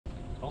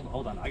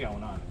Hold on, I got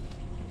one on.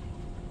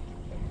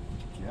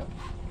 Yep.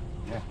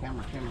 Yeah,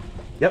 camera.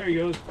 Yep. There he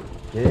goes.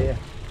 Yeah.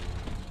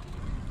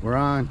 We're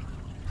on.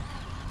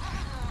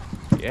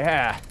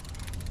 Yeah.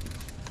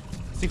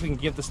 Let's see if we can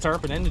get this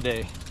tarpon in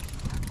today.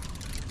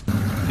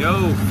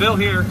 Yo, Phil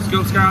here,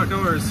 Scope Scout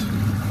Outdoors.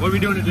 What are we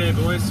doing today,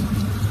 boys?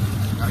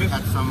 Gotta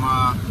catch some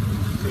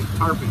big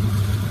tarpon.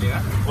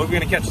 Yeah. What are we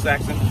gonna catch,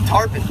 Saxon?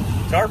 Tarpon.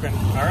 Tarpon.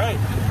 All right.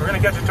 We're gonna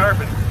catch a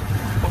tarpon.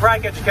 We'll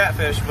probably catch a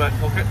catfish, but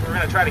we're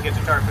gonna try to catch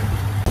a tarpon.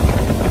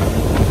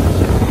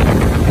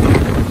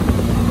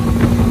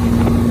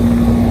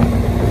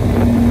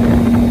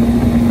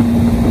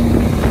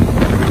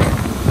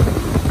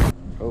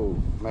 Oh,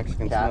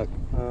 Mexican snook.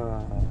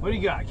 What do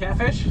you got?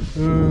 Catfish?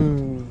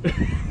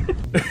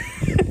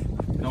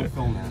 Don't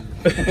film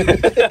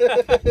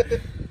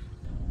that.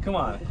 Come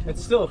on,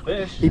 it's still a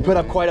fish. He put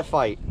up quite a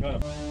fight.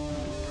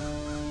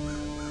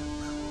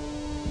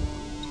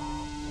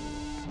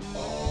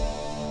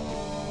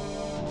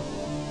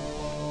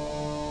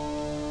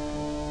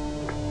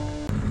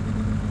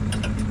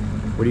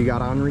 What do you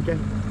got on, Enrique?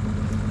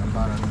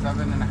 About a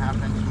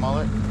 7.5-inch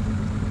mullet.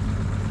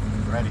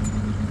 Ready.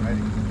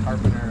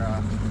 Tarponer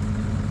out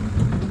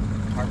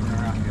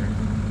here.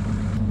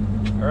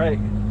 All right.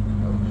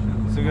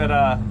 So we got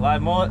a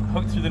live mullet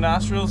hooked through the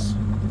nostrils.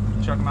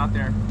 Chuck them out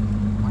there.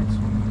 Might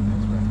swim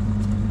this way.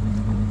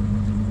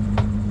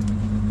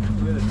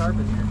 Look at the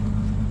tarpon here.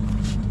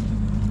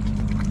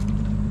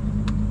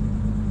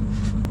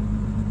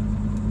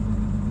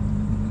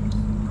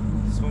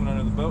 Swimming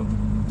under the boat.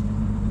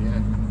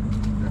 Yeah,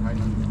 they're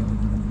hiding under the boat.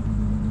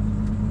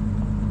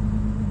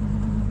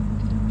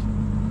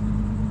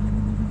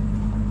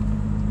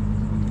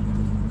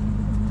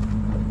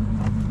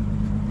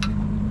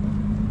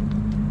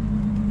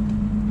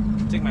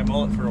 Take my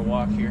mullet for a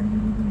walk here.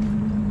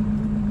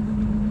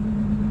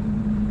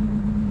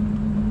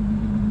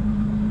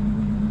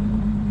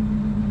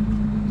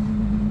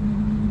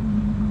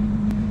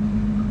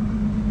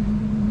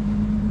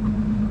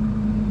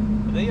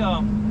 Are they,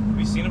 have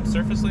you seen them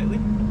surface lately?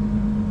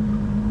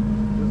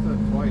 Just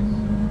twice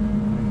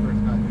when we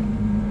first got here.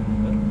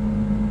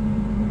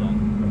 Hold on,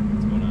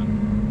 what's going on?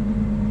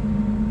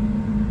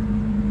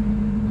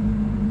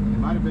 They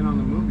might have been on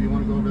the move. You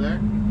want to go over there?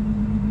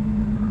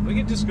 We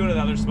could just go to the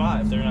other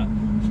spot if they're not.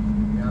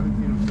 Yeah, I haven't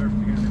seen them surf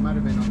again. They might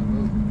have been on the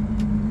move.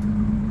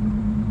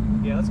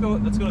 Yeah, let's go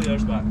to the other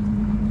spot.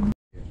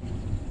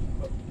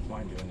 What's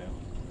mine doing now?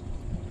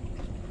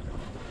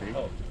 Okay.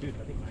 Oh, dude,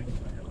 I think mine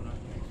might have one on.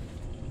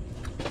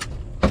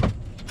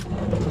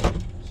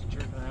 Just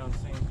jerking around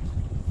same.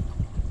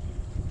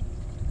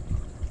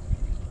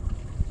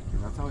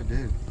 That's how it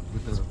did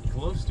with the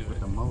Close to with it.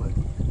 the mullet. I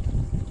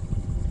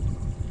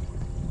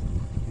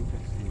think I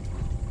see.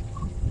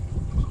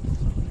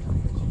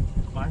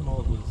 My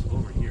mullet was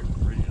over here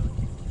originally.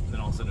 And then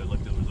all of a sudden it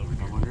looked, it was over I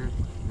here. wonder if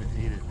it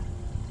ate it.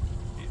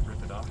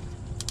 Rip it off.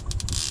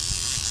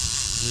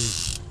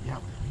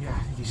 Yep. Yeah, I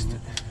think he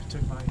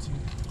took mine too.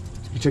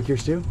 You took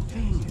yours too?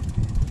 Dang it.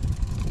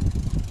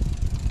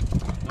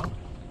 No?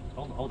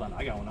 Hold on,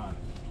 I got one on.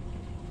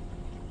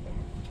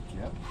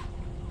 Yep.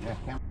 Yeah,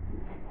 camera.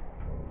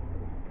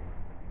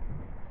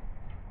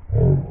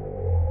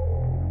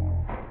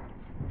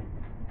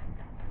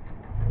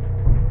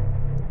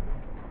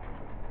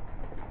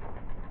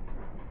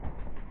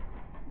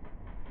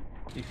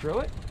 You throw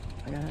it?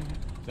 Yeah.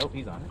 Nope,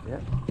 he's on it.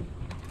 Yep.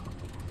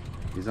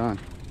 He's on.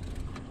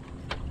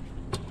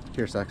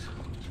 Here, Sex.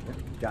 Yep,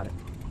 got it.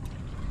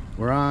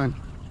 We're on.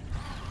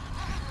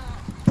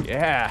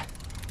 Yeah.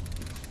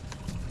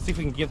 Let's see if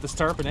we can get this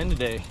tarpon in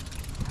today.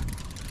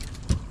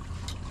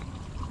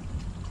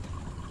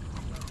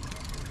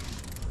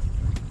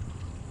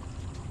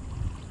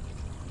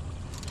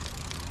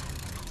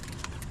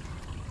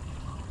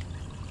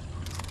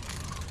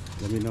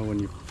 Let me know when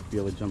you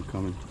feel a jump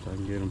coming so I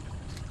can get him.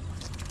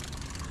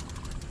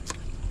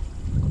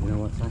 You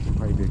know what? That would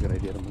probably be a good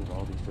idea to move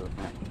all these to a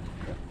front.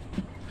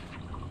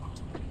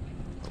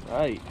 Yeah.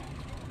 Right.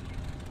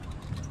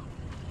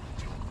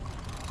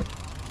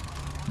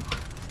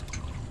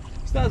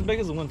 He's not as big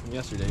as the one from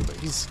yesterday, but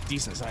he's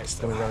decent sized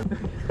still.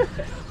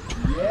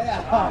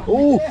 Yeah!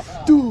 Oh,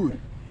 yeah. Dude!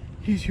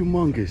 He's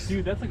humongous.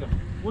 Dude, that's like a,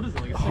 what is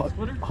it, like a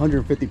 6-footer?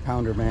 150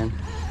 pounder, man.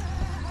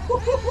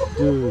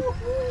 Dude.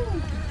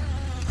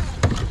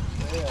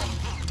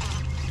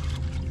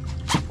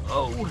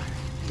 Oh.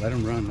 Let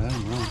him run, let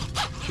him run.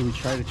 Should we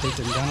try to chase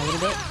him down a little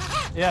bit?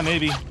 Yeah,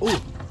 maybe. Ooh.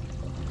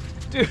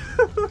 Dude.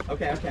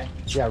 Okay.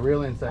 Yeah,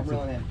 reel in, I'm Sexy.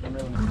 reeling in.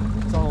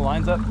 It's all the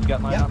lines up? You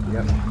got mine up?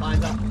 Yep.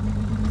 Lines up.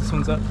 This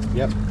one's up?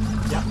 Yep.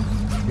 Yep.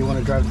 You want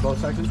to drive the boat,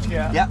 Sexy?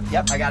 Yeah.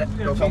 Yep. I got it.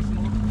 Go, Phil.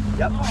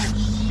 Yep.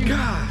 Oh, shoot.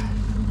 God.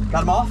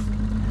 Got him off?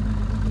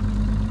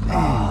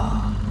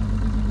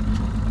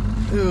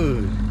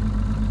 Dude.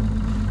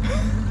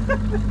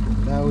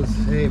 That was,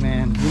 hey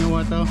man, you know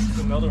what though? There's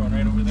another one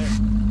right over there.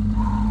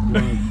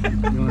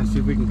 You want to see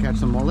if we can catch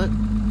some mullet?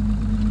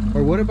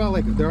 Or what about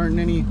like, there aren't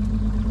any,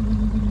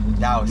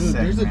 That was dude,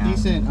 sick, there's a man.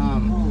 decent,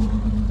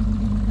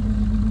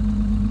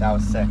 That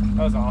was sick.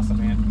 That was awesome,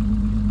 man.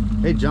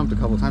 They jumped a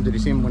couple times. Did you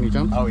see him when he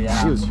jumped? Oh,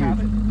 yeah. He was huge.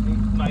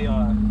 My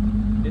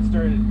it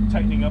started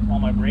tightening up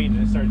on my braid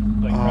and it started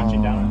like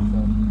crunching down and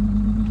stuff.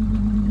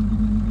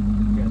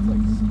 Yeah, it's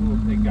like school.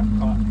 It got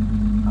caught.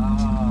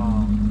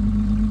 Oh.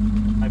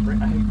 I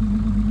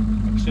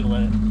should have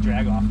let it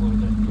drag off a little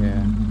bit.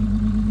 Yeah.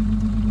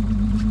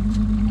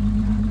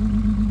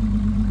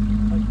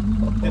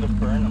 Did a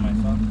burn on my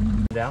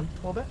thumb. Down a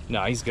little bit?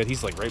 No, he's good.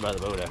 He's like right by the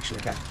boat actually.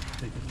 Okay.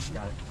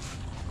 Got it.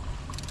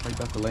 Right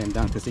back to lay him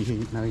down because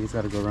now he's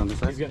got to go around this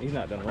side. He's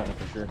not done running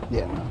for sure.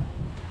 Yeah. No.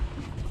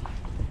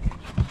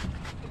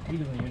 He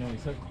doesn't even know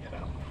he's hooked yet.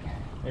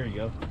 There you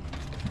go.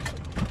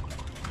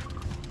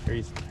 There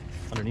he's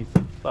underneath.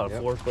 About a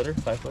 4 footer,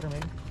 5 footer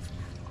maybe.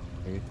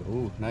 There you go.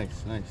 Ooh,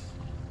 nice, nice.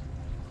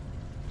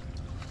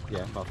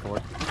 Yeah, about 4.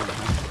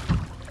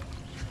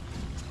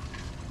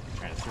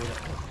 Trying to throw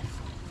that.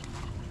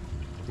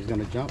 He's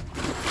gonna jump.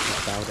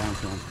 Just bow down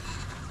to him.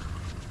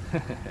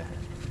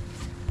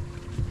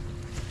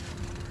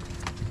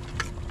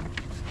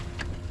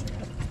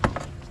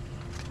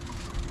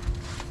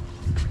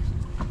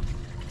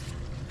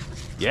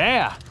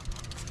 Yeah.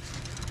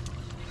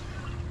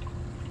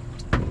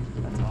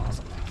 That's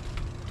awesome.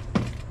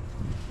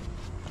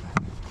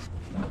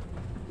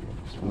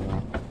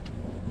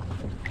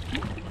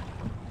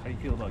 How do you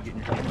feel about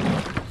getting your hand?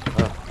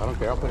 I don't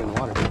care. I'll put it in the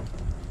water.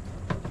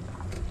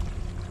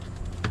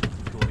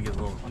 Cool to get a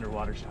little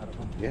underwater shot of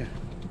him. Yeah.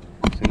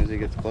 As soon as he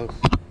gets close.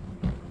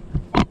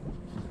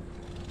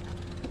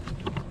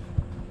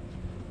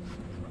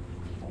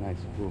 Nice.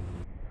 Ooh.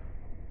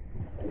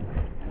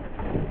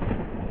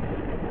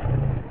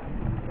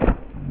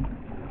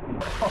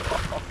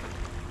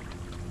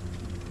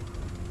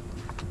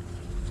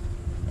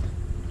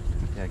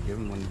 Yeah, give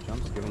him when he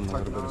jumps, give him a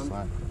little bit of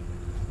slack.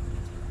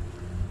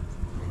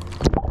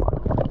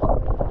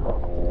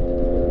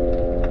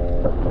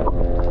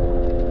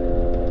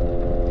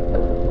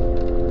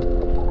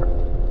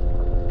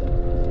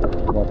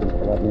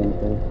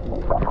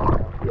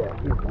 Yeah,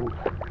 he's loose.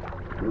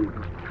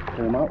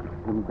 Pull him up,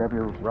 grab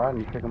your rod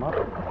and pick him up.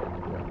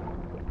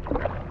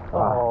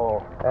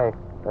 Oh. Hey,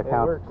 that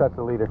counts. That's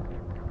the leader.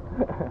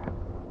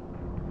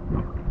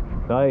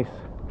 Nice.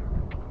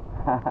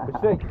 What you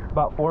think?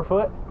 About 4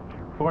 foot?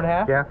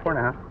 4.5? Yeah,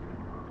 4.5.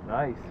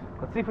 Nice.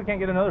 Let's see if we can't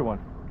get another one.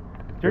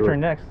 It's your Do it. turn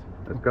next.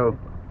 Let's go.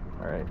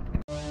 All right.